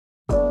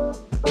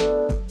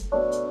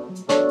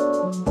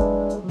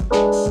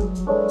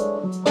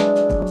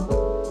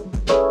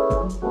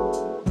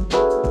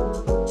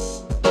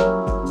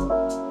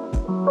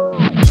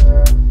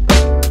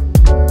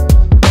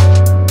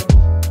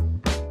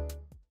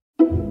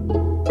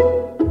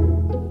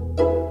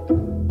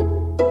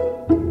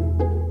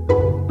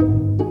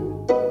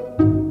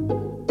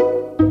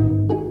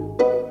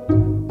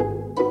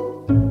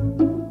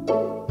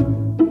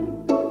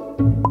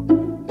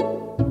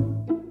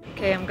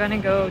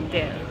out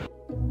there.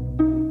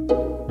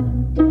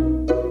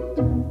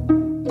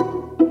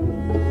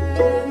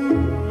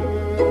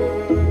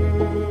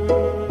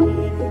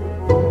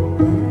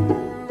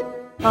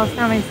 First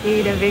time I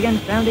see the vegan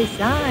friendly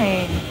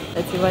sign.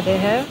 Let's see what they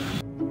have.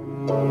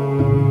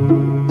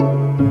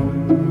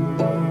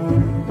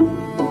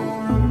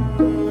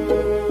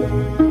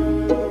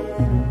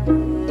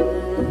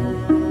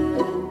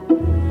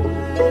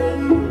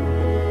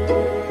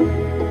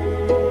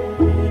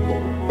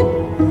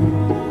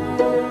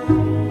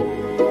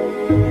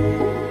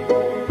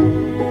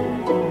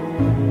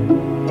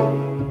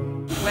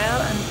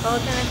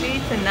 Unfortunately,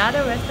 it's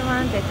another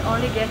restaurant that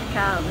only gets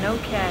carb, no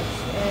catch.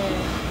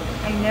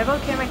 I never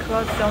came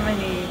across so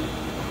many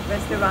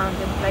restaurants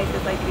and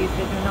places like this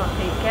that do not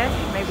take cash.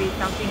 Maybe it's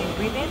something in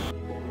Britain.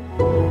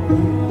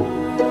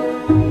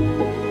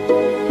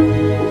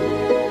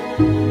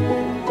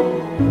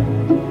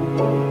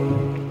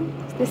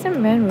 Is this a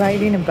man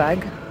riding a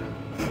bug?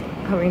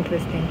 How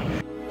interesting.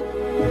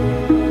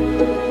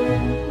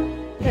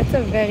 That's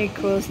a very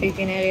cool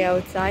sitting area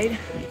outside.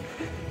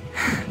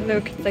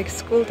 Look, it's like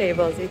school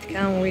tables. It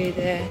comes with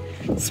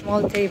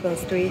small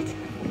tables to eat.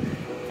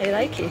 I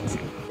like it.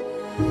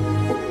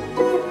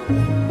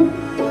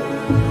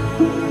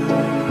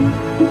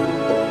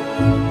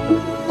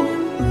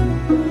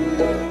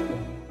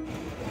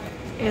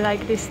 I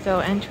like this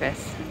store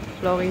entrance.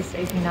 Floor is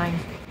 89.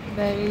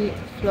 Very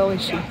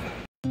flourishy.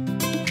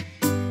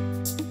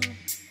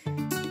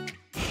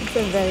 It's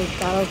a very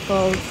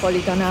colorful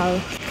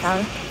polygonal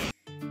car.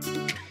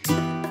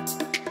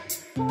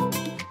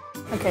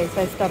 Okay,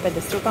 so I stopped at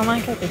the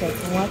supermarket to get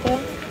some water,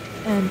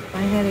 and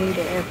finally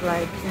they have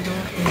like, you know,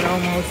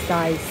 normal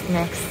size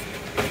snacks.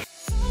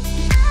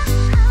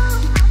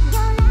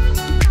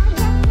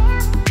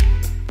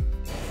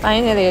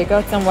 Finally I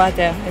got some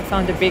water. I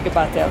found a big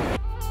bottle.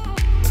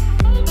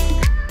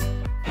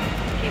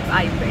 Keep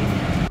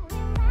hydrated.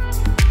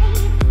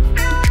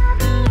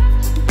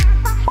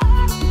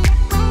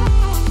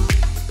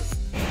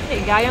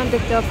 The guy on the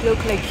top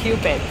looked like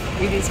Cupid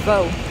with his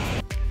bow.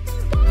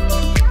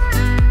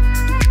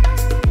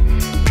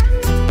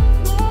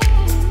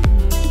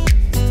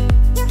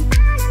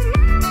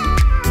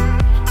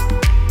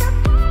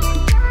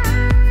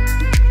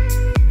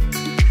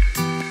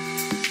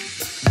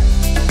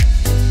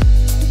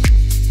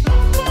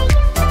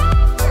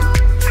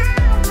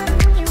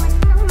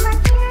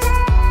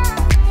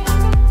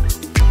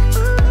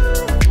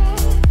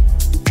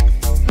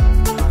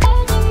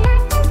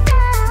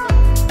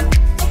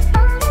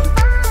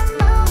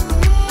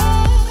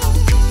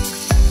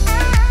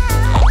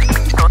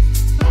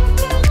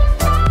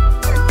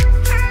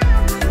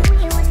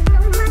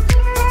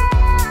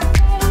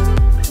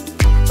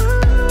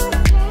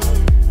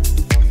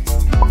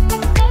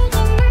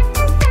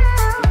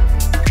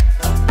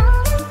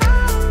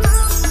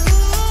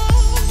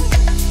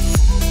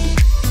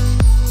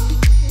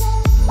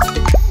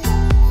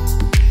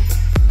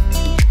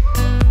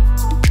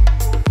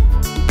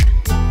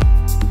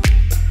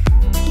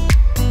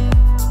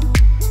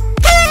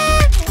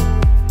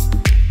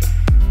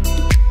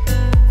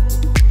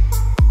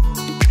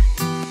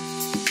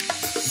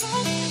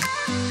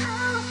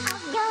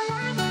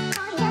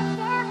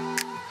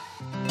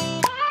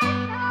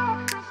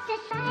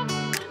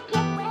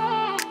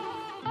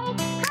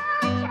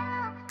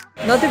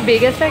 Not the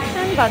biggest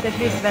section, but at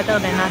least better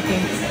than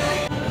nothing.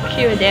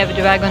 Here they have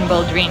Dragon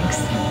Ball drinks.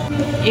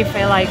 If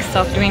I like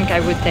soft drink, I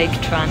would take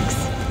Trunks.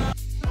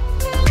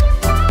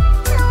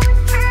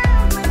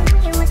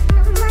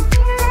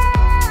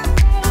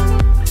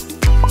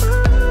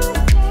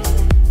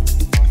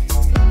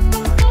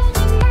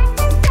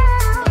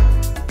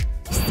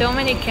 So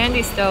many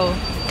candy stores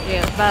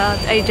here, but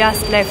I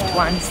just left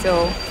one,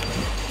 so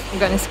I'm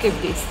gonna skip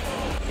this.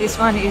 This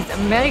one is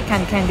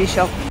American candy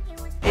shop.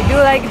 I do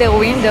like the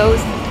windows,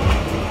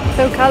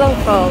 so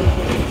colorful.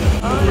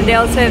 They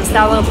also have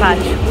Sour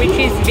Patch, which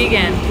is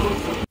vegan.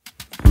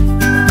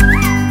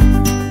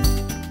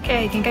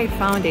 Okay, I think I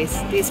found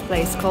this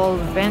place called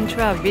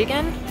Ventura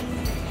Vegan.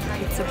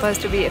 It's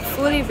supposed to be a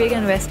fully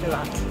vegan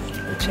restaurant.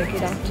 We'll check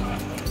it out.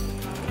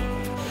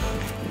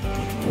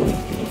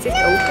 Is it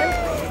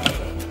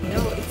open? No,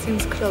 it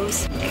seems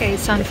closed. Okay,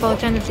 so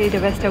unfortunately the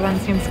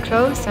restaurant seems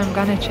closed, so I'm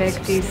gonna check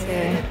this.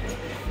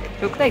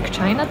 Look like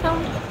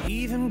Chinatown?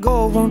 Even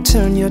gold won't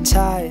turn your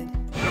tide.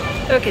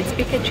 Look, it's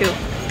Pikachu.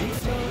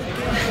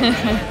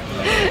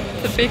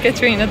 The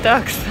Pikachu in a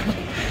tux.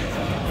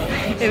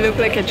 They look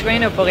like a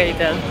train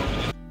operator.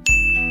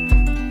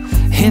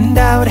 And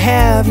I would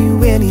have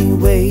you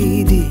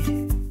anyway,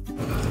 dear.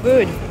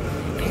 Good.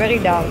 Very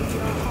dark.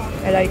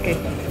 I like it.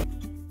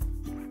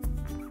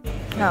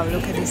 Wow,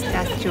 look at this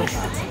statue. It's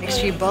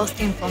actually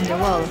bursting from the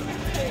wall.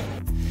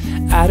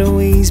 I'd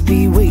always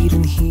be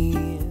waiting here.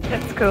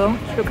 That's cool.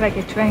 Look like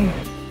a train.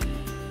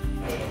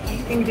 I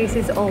think this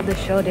is all the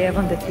show they have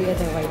on the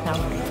theater right now.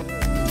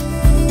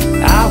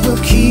 I will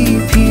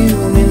keep you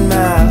in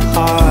my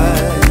heart,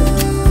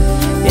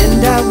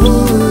 and I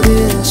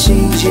wouldn't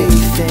change a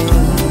thing.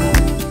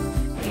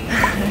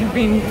 I've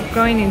been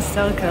going in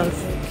circles.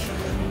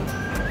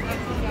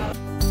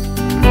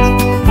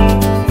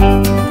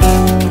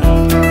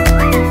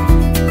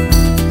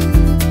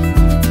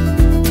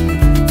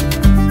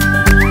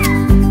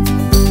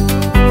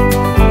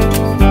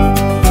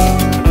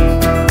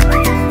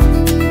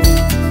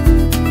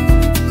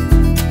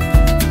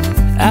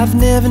 I've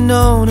never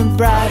known a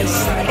brighter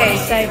side. Okay,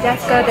 so I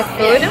just got the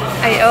food.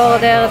 I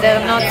ordered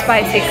their not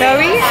spicy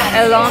curry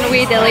along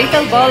with a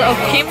little bowl of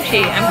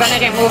kimchi. I'm gonna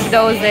remove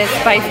those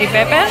spicy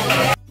peppers.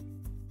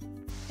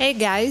 Hey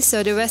guys,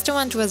 so the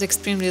restaurant was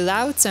extremely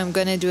loud, so I'm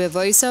gonna do a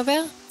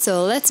voiceover.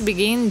 So let's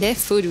begin the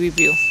food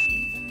review.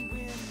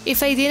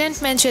 If I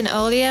didn't mention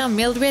earlier,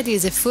 Mildred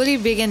is a fully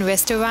vegan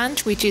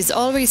restaurant, which is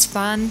always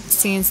fun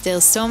since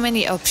there's so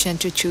many options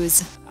to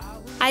choose.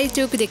 I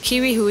took the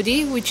kiri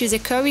hoodie, which is a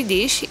curry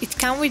dish. It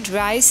comes with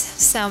rice,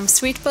 some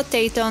sweet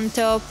potato on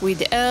top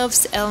with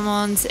herbs,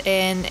 almonds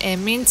and a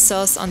mint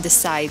sauce on the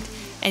side,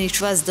 and it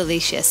was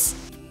delicious.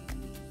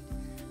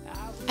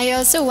 I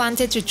also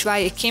wanted to try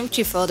a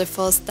kimchi for the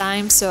first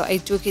time, so I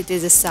took it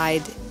as a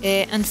side.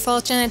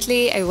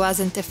 Unfortunately, I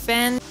wasn't a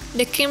fan.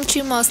 The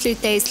kimchi mostly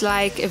tastes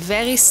like a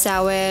very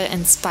sour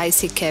and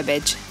spicy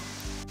cabbage.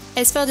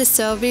 As for the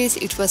service,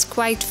 it was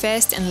quite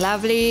fast and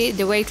lovely.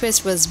 The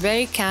waitress was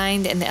very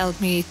kind and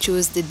helped me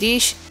choose the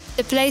dish.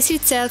 The place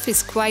itself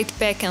is quite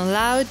packed and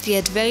loud,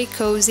 yet very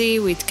cozy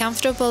with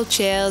comfortable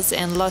chairs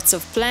and lots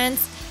of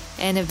plants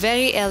and a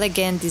very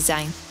elegant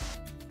design.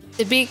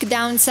 The big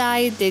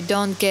downside, they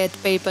don't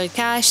get paper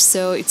cash,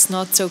 so it's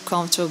not so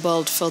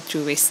comfortable for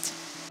tourists.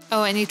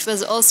 Oh, and it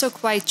was also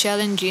quite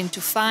challenging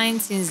to find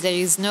since there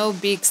is no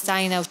big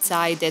sign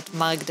outside that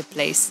mark the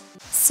place.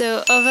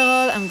 So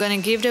overall, I'm gonna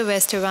give the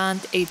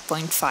restaurant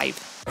 8.5.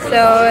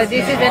 So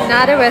this is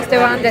another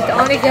restaurant that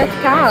only gets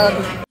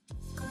cards.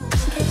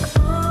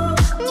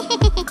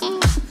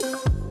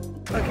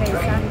 Okay, so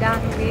I'm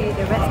done with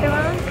the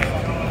restaurant.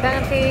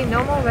 Apparently,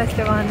 no more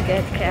restaurant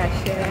get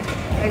cash.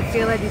 I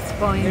feel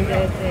disappointed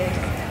that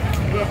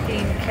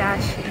getting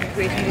cash in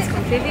Britain is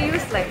completely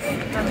useless.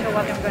 Not sure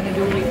what I'm gonna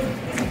do with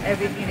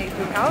everything they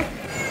took out.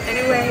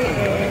 Anyway,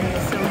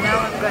 so now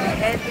I'm gonna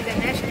head to the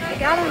National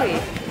Gallery.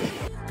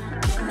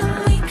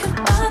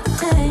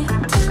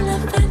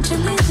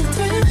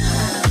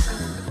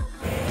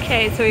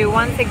 Okay, so we're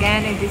once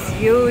again in this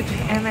huge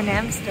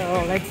M&M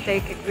store. Let's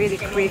take a really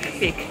quick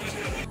peek.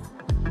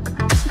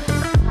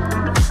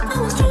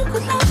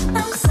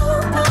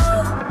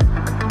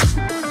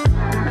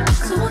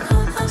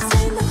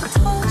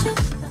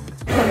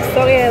 I'm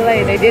sorry I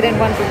late, I didn't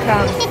want to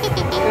come.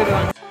 Good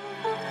one.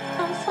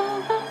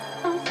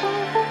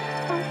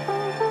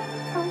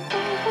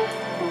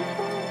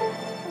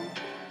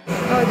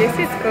 Oh, this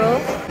is cool.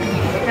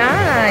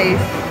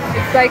 Nice.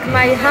 It's like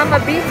my Hammer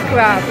Beat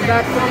Scrap,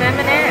 but from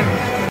M&M.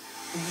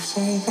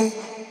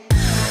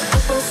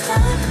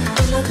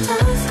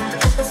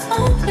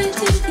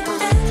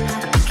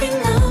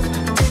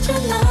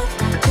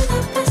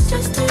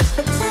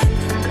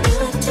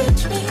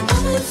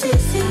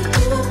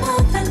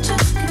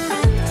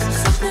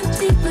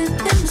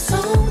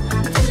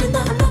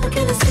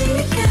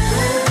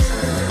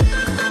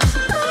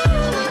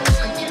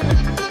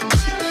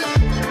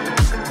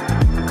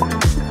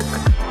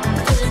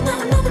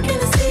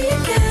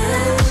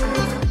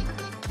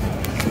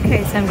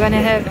 Okay, so I'm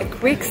gonna have a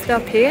quick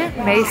stop here,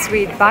 May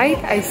Sweet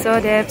Bite. I saw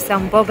they have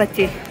some boba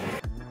tea.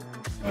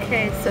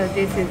 Okay, so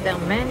this is their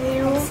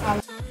menu.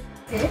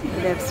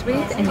 They have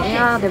sweet and here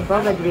are the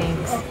boba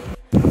drinks.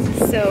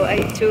 So I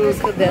took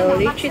the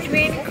lychee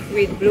drink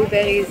with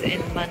blueberries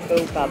and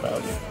mango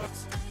bubbles.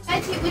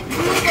 With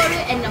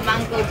blueberry and the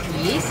mango,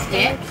 please.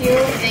 Thank you.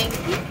 Thank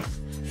you.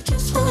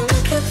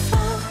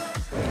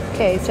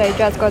 Okay, so I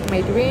just got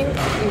my drink.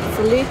 It's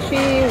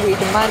lychee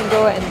with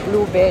mango and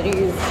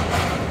blueberries.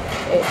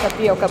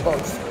 Tapioca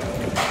balls.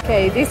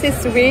 Okay, this is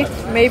sweet,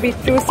 maybe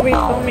too sweet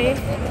for me.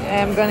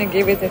 I'm gonna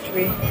give it a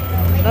 3.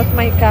 Not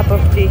my cup of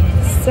tea.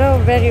 So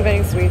very,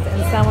 very sweet,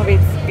 and some of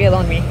it spilled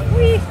on me.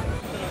 Whee!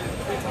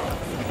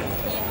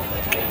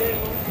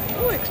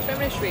 Oh,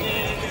 extremely sweet.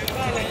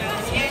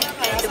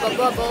 The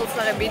boba balls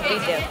are a bit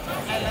bitter.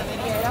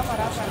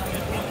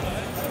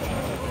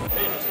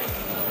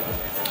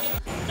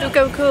 Look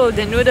how cool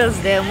the noodles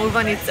there move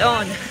on its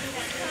own.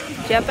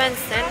 Japan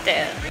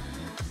Center.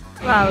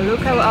 Wow, look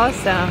how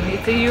awesome.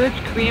 It's a huge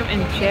cream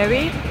and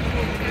cherry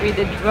with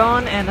a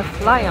drone and a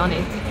fly on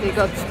it. They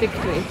got stick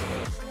to it.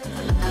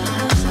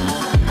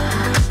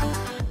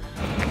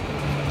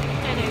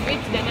 And I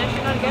reached the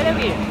National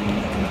Gallery.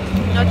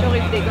 Not sure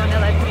if they're gonna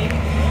let me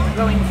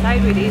go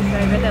inside with this, so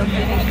I better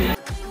finish it.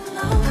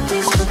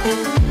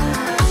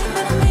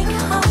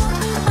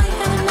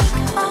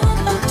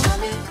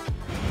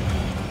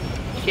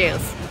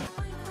 Cheers.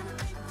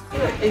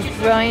 It's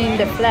drawing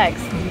the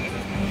flags.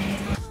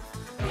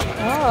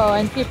 Oh,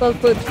 and people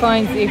put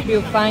coins if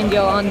you find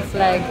your own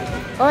flag.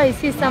 Oh, I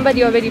see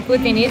somebody already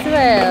put in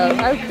Israel.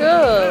 How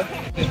cool!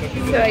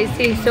 So I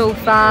see so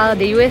far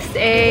the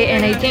USA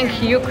and I think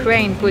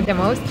Ukraine put the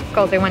most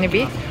because they want to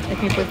beat. Let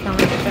me put some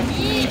extra.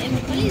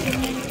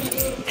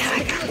 There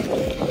I go.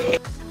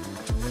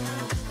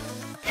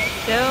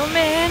 So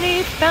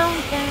many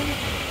fountains.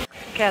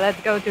 Okay,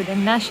 let's go to the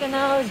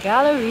National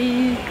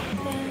Gallery.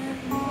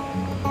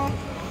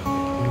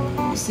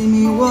 You see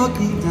me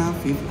walking down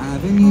Fifth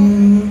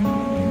Avenue.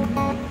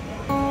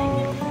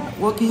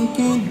 Walking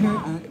can't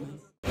hurt.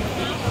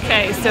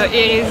 Okay, so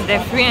here is the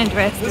free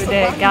entrance to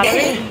the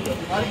gallery.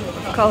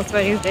 Of course,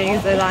 there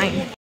is a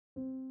line.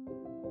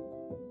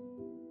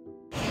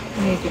 I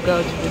need to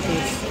go through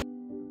this.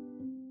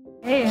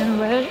 Hey, and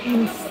we're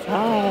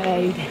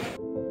inside.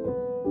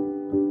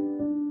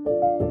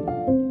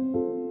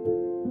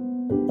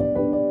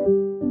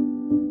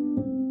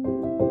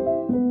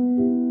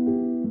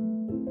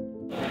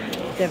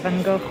 The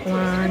Van Gogh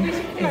one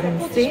is in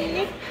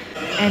C,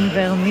 and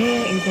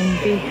Vermeer is in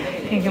B.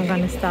 I think I'm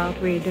gonna start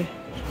with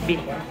B.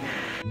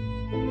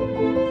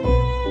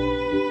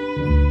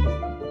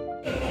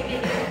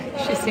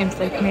 She seems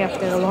like me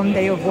after a long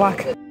day of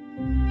work.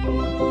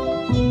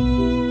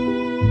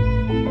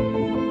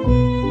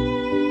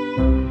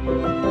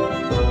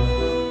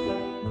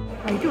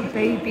 Why do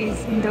babies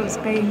in those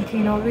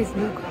paintings always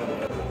look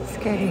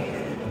scary?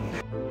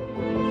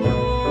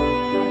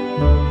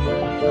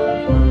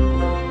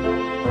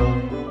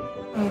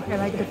 Oh, I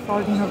like the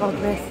folding of our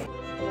dress.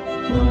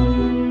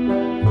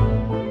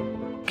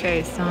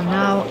 Okay, so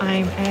now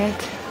I'm at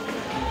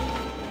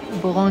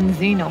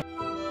Bronzino.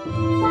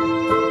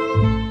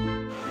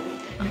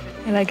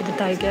 I like the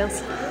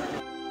tigers.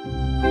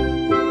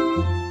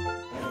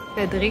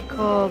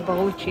 Federico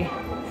Barucci.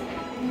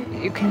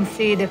 You can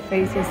see the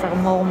faces are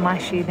more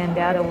mushy than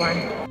the other one.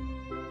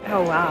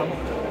 Oh wow,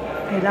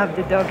 I love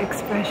the dog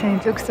expression,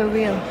 it looks so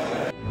real.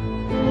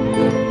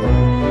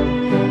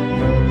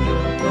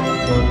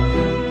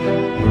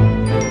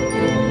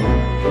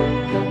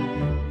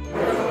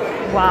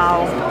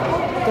 Wow,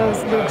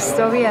 those look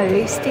so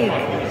realistic.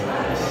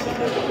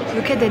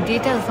 Look at the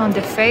details on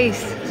the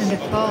face and the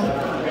paw.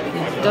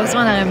 Those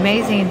ones are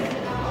amazing.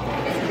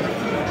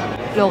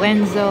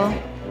 Lorenzo.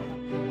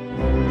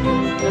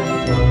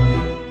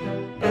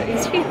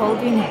 Is she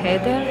holding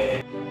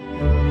Heather?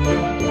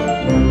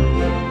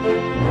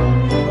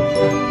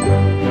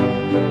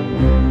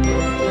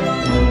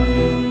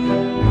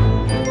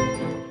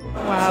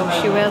 Wow,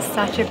 she wears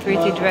such a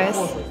pretty dress.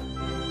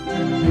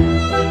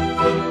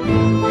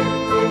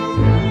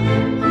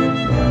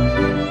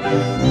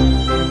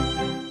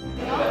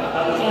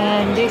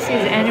 And this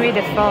is Henry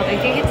IV. I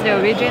think it's the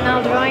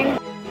original drawing.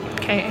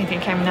 Okay, I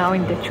think I'm now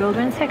in the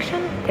children's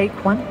section. Take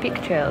one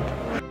picture.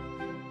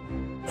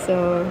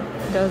 So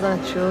those are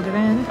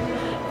children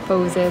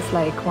poses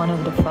like one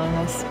of the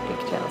famous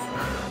pictures.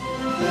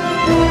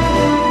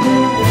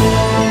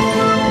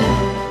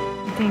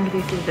 I think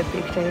this is the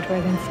picture it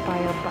was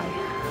inspired by.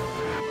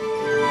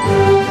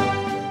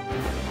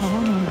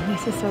 Oh,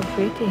 this is so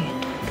pretty.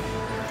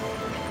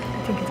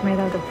 I think it's made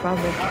out of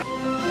fabric.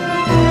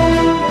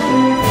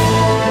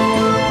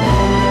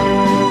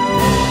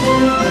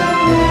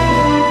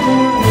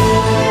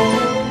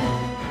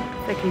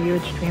 It's like a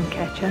huge dream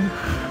catcher.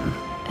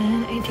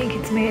 And I think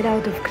it's made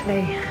out of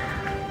clay.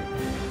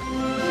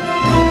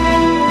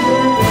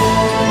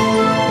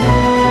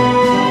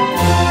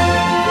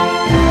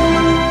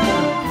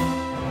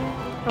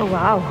 Oh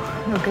wow,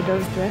 look at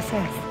those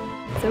dresses.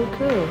 So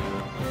cool.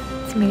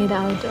 It's made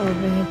out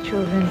of a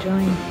children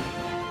drawing.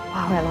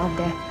 Wow, I love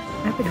that.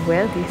 I could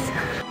wear this.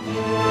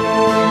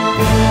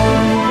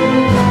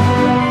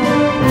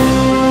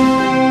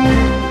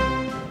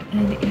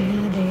 And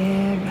here they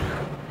have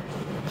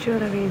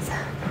jewelries.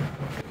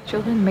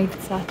 Children made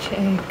such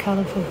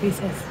colorful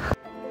pieces.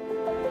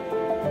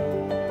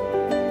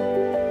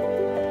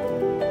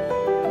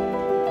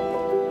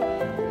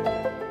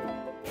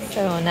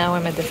 So now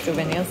I'm at the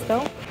souvenir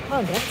store.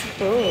 Oh, that's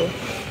cool.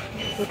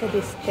 Look at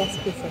these chess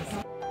pieces.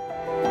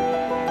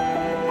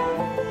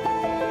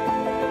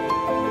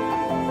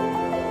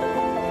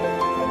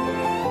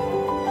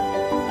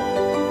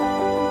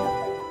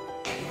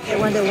 I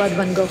wonder what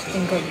Van Gogh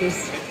think of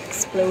this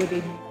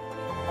exploding.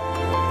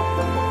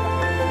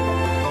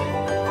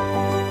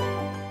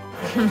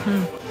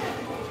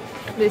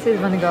 This is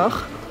Van Gogh.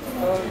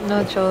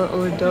 Not sure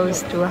who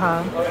those two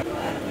are.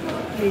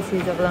 This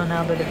is of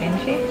Leonardo da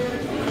Vinci.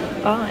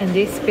 Oh, and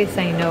this piece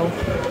I know.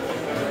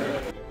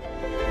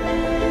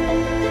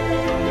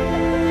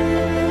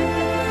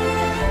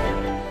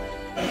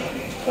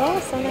 Oh,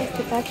 so nice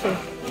to touch it.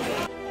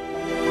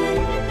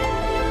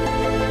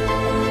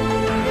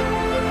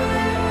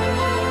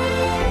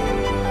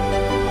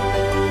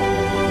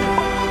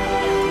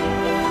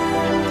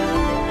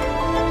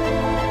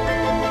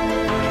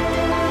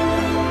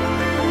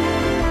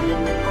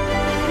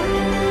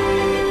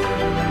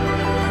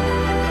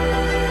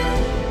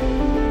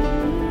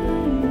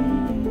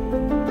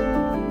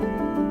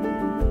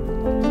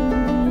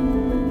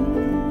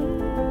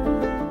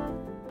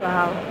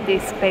 Wow,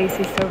 this space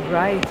is so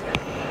bright.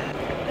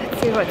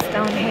 Let's see what's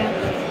down here.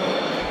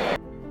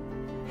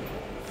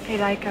 I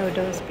like how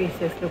those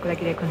pieces look like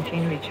they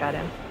continue each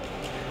other.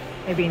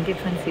 Maybe in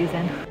different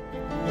seasons.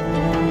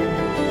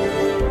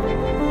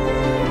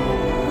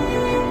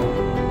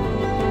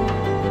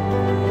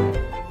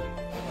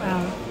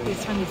 Wow,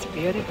 this one is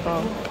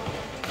beautiful.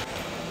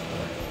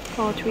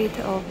 Portrait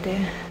of the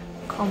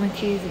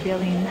Comte's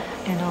Le&n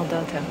and her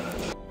daughter.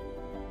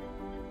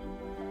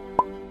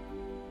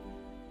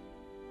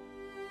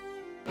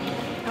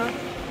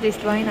 This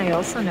drawing I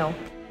also know.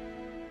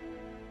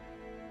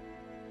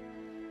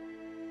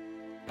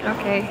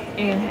 Okay,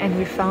 and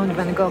we found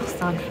Van Gogh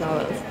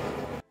sunflowers.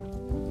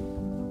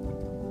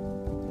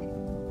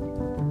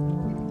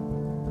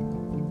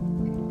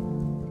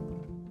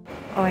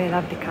 Oh, I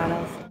love the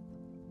colors.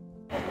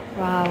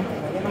 Wow,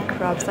 the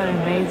crops are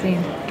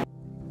amazing.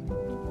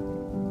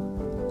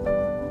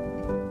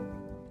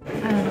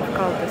 And of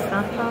course the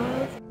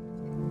sunflowers.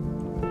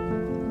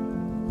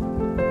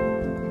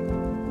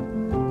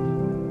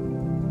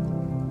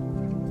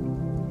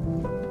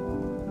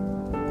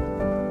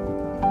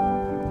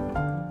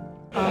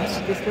 Oh,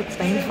 this looks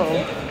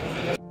painful.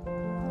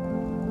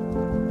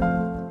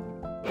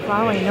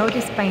 Wow, I know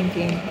this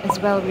painting as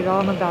well. We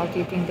learned about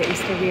it in the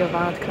history of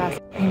art class.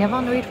 I never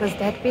knew it was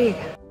that big.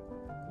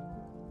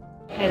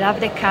 I love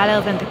the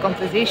colors and the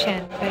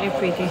composition. Very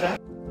pretty.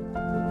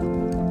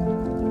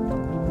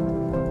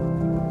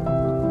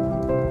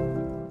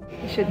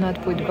 You should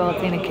not put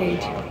birds in a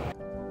cage.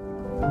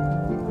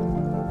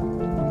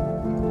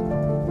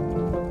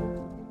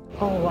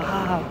 Oh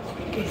wow,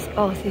 this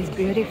earth is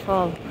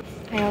beautiful.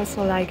 I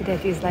also like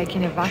that it's like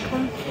in a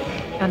vacuum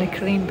on a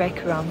clean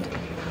background.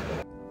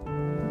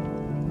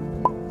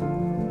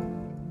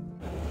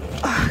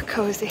 Oh,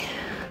 cozy.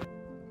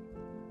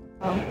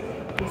 Oh,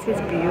 this is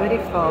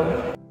beautiful.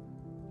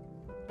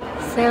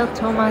 Sir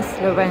Thomas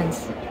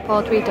Lawrence,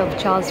 portrait of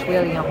Charles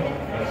William,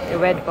 the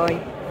Red Boy.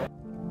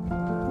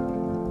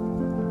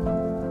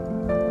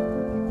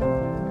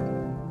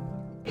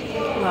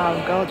 Wow,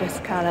 gorgeous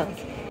colors.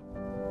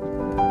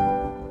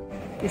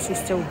 This is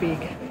so big.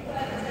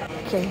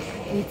 Okay,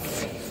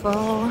 it's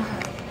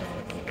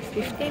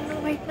 4:15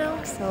 right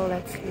now, so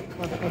let's look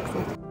for the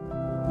exit.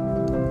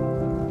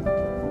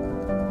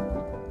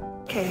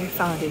 Okay, I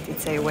found it.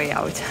 It's a way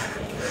out.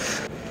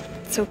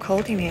 It's so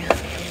cold in here.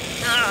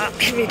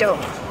 Here we go.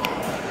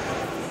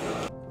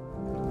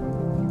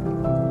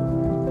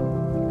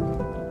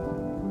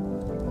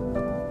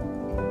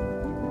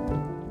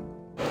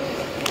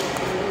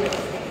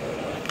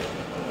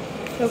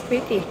 So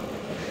pretty.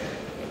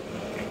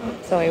 Oh,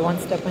 sorry, one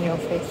step on your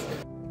face.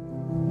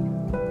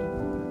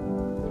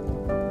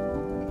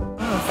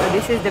 Oh, so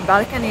this is the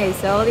balcony I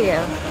saw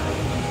earlier.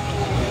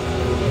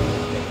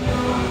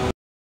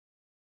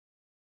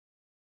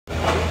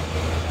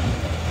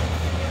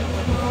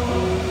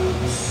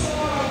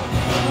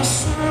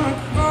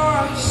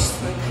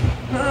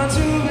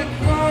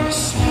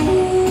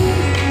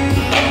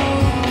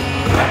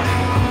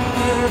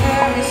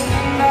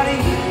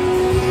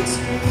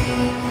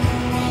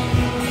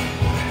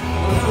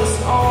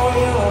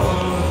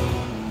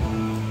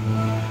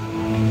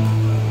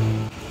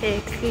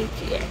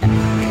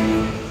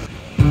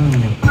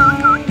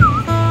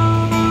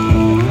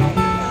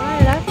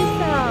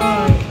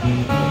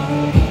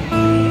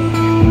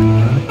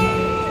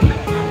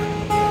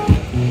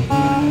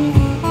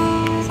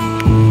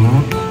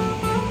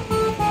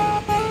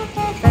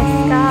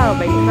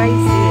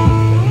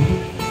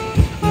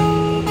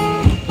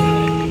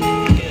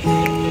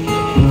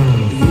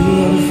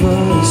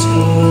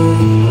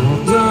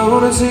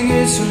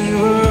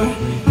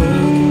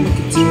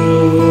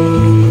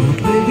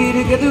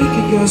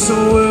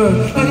 Somewhere,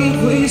 any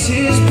place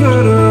is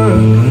better.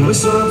 We're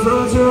so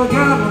far to a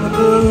God on the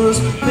blues.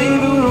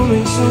 Maybe we'll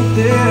make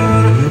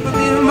something, but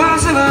the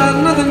miles have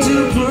had nothing to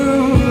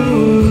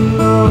prove.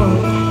 No.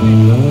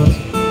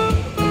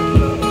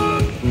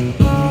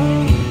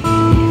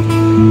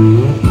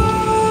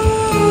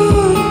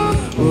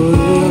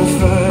 Oh, the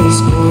fight is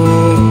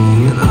good,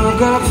 and I've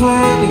got a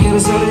plan to get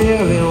us out of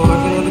here. We're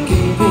walking in the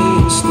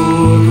convenience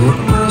store.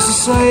 Nice to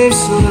save,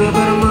 so a little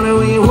bit of money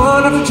when you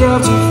want to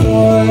drive too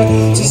far.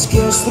 Just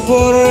across the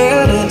border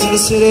and into the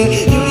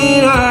city. You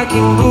and I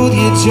can both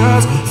get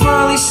jobs.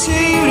 Finally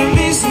see what it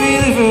means to be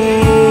living.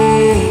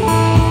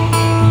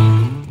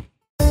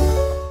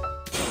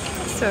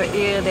 So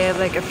here they have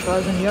like a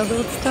frozen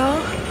yogurt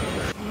store.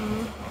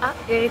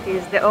 Here it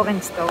is, the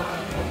orange store.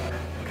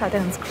 Cat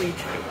and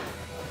Squidge.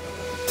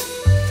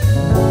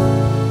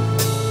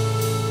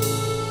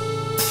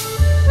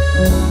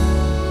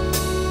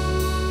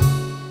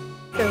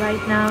 So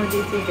right now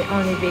this is the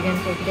only vegan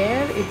cake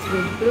there. It's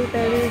with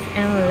blueberries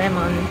and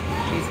lemon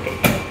cheesecake.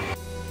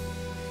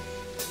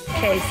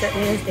 Okay, so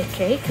here's the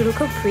cake. Look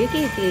how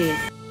pretty it is.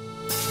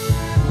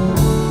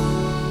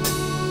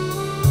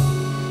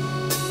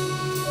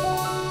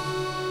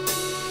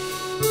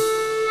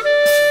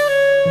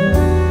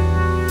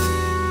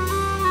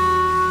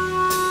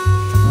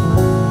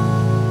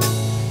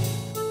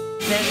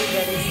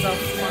 Very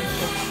soft sponge.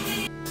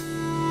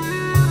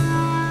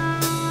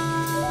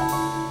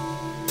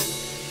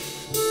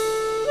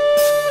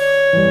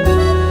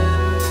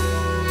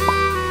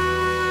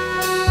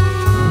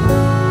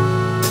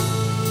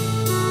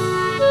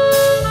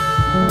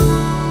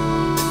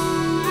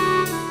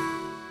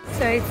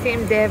 It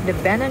seems they have the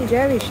Ben &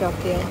 Jerry shop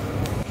here.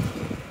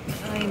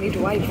 I need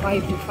Wi-Fi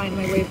to find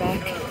my way back.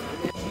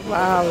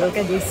 Wow, look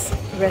at this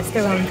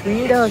restaurant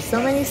window, so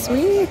many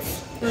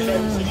sweets.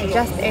 I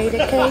just ate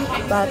a cake,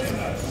 but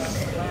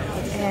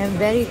I'm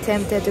very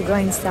tempted to go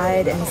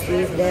inside and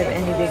see if they have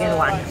any vegan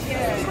one.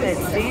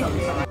 Let's see.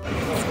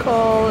 It's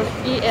called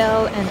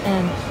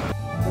Le&n.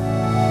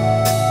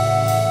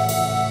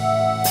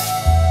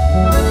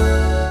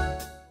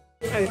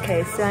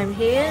 Okay, so I'm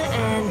here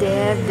and they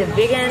have the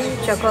vegan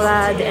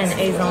chocolate and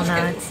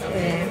hazelnut,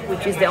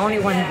 which is the only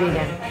one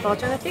vegan,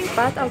 fortunately,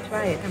 but I'll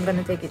try it. I'm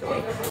gonna take it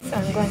away. So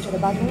I'm going to the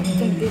bathroom. I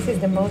think this is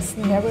the most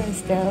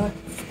narrowest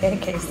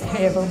staircase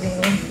I've ever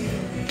been in.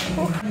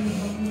 Oh,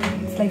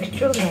 it's like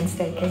children's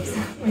staircase.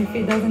 My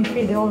feet doesn't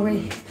fit all the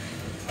way.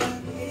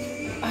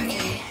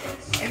 Okay,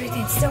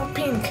 everything's so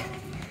pink.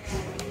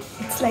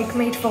 It's like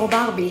made for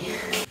Barbie.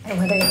 I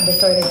wonder if the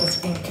toilet is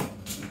pink.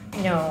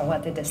 No,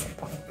 what a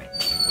disappointment.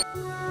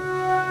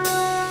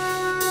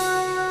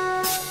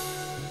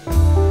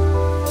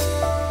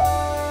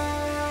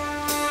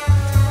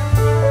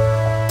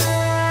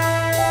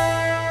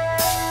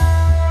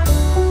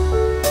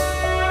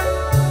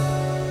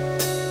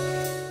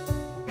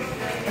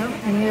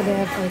 Near the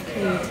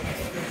arcade.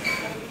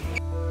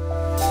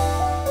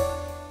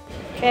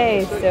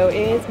 Okay, so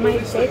here's my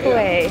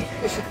takeaway.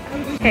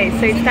 Okay,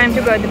 so it's time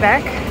to go at the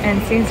back, and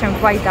since I'm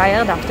quite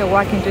tired after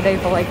walking today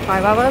for like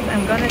 5 hours,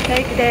 I'm gonna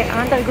take the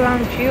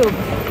underground tube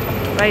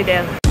right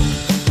there.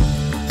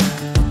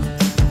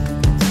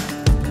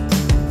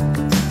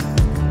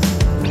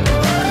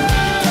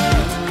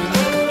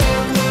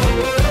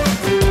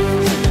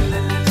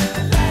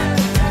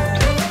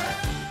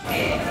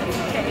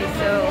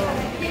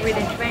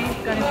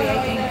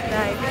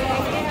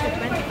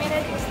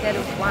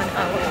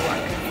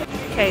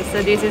 Okay,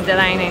 so this is the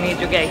line I need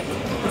to get,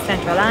 the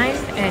central line,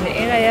 and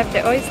here I have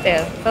the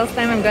oyster. First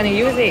time I'm gonna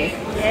use it.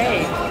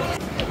 Yay!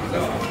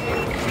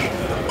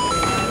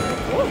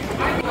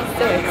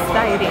 So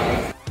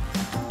exciting!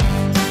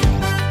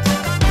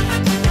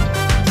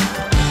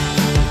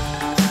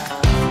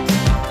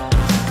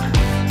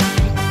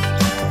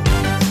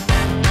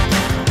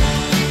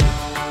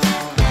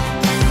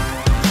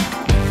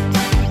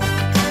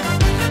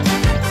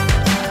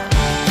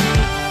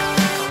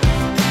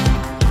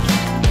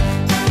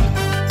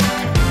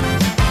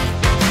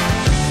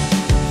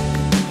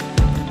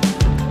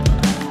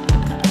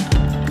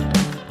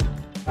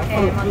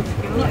 It's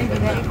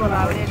very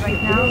crowded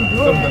right now.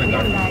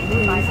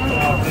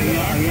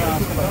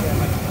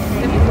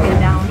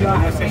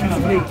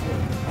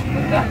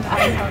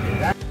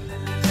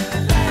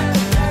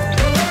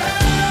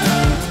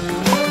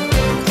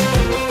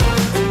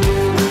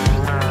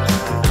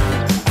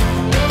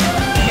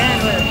 Again,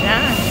 well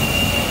done.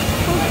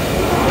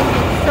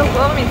 So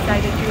warm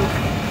inside the tube.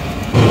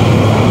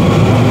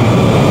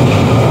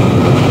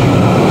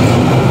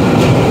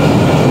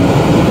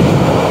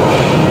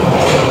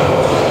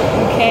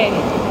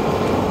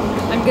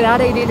 I'm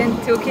glad I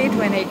didn't took it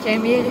when I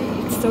came here.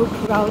 It's so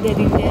crowded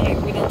in there.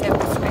 We didn't have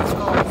the space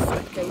for us.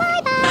 Okay.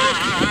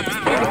 It's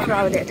very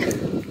crowded.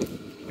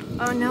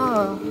 Oh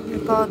no, the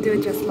poor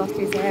dude just lost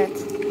his hat.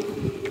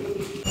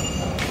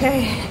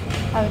 Okay,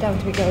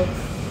 out we go.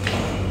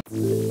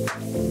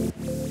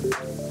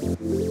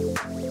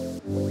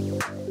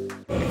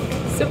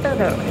 Super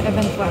though, I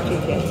haven't watched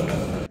it yet.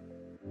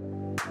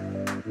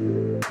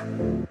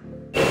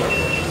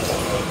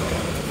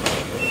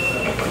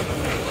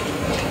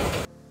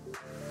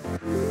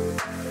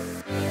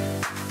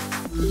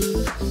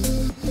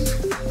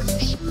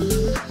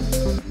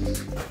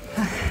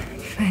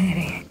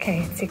 Finally, okay,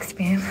 it's 6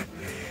 p.m.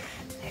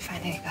 I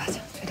finally got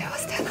to the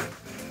hostel.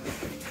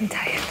 I'm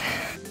tired.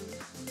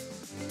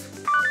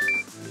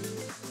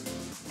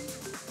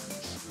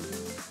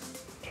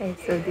 Okay,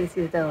 so this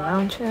is the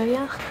lounge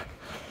area.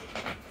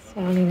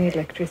 So I only need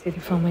electricity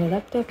for my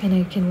laptop and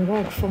I can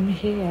walk from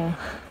here.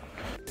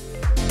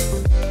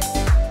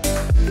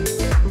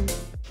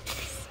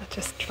 Such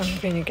a strong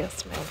vinegar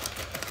smell.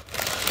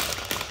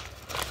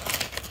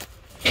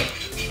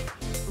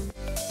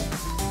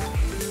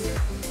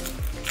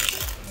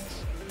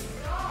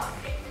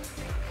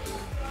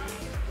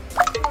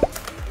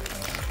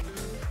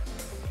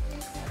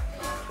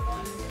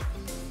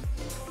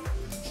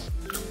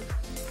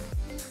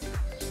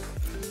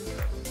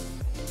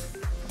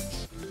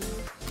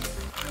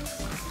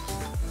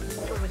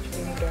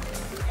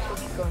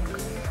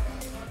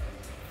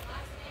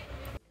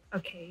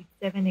 Okay,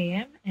 it's 7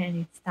 a.m. and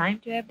it's time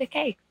to have the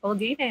cake for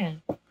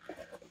dinner.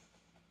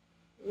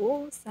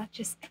 Oh, such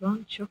a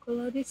strong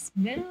chocolatey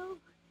smell.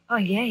 Oh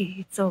yay,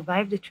 it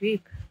survived the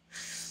trip.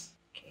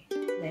 Okay,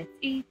 let's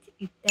eat.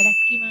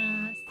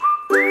 Itadakimasu.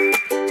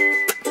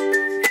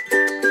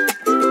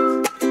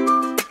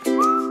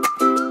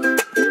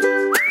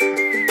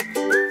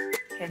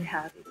 Can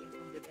have it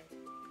from the bed.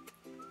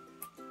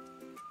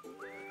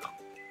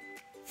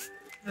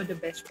 Not the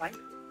best bite.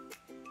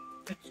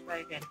 Let's try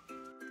again.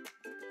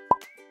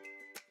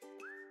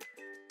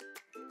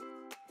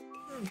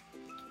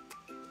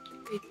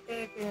 It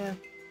has a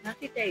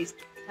nutty taste,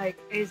 like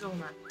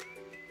hazelnut.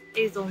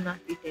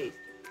 Hazelnutty taste.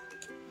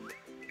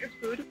 It's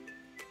good.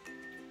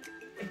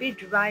 A bit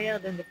drier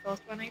than the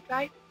first one I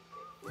tried.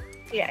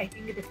 Yeah, I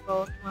think the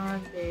first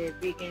one, the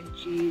vegan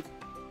cheese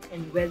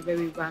and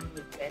raspberry one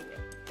was better.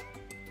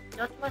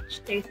 Not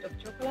much taste of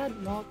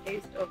chocolate, more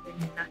taste of the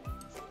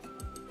nuts.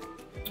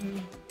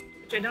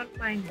 Which I don't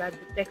mind, but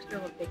the texture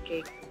of the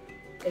cake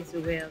as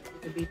well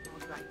is a bit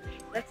more dry.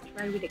 Let's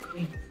try with the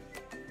cream.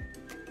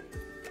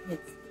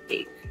 Let's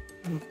bake.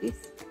 Move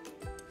this.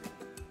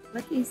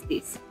 What is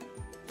this?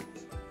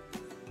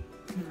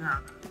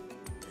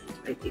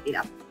 I pick it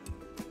up.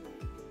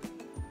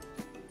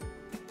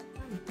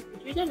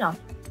 It's really not.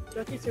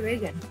 That is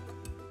vegan.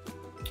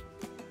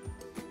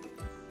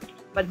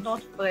 But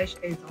not fresh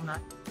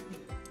hazelnut.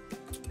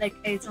 Like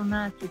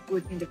hazelnut you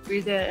put in the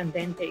freezer and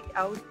then take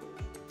out,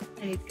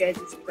 and it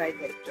gets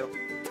quite like Joe.